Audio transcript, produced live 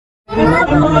Ring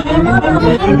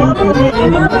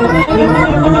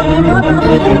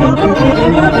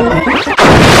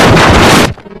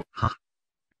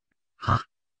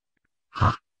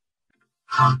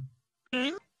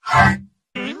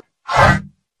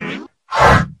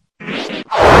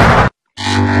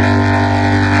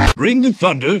the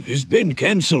Thunder has been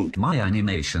cancelled. My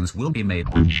animations will be made.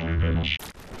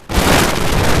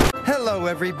 Hello,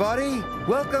 everybody.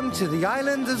 Welcome to the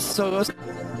island of Source.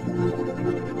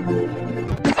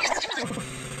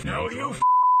 No, you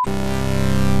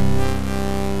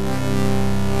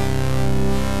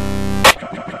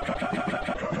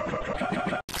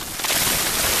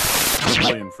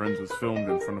Harley and Friends was filmed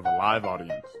in front of a live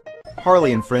audience.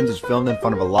 Harley and Friends is filmed in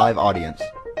front of a live audience.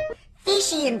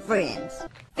 Fishy and Friends.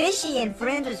 Fishy and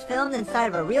Friends was filmed inside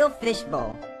of a real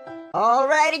fishbowl.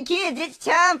 Alrighty, kids, it's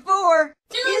time for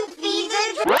Doofy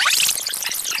the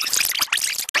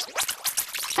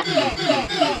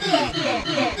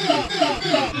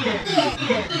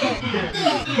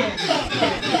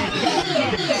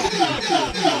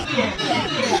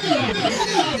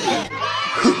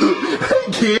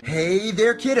Hey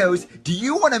there, kiddos. Do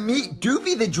you want to meet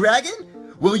Doofy the Dragon?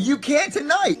 Well, you can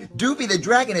tonight. Doofy the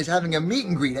Dragon is having a meet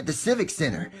and greet at the Civic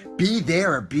Center. Be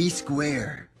there or be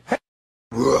square.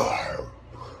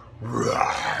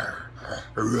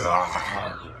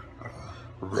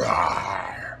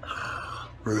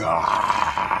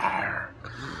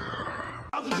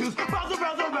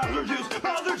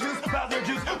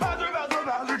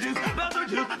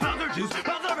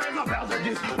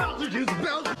 juice.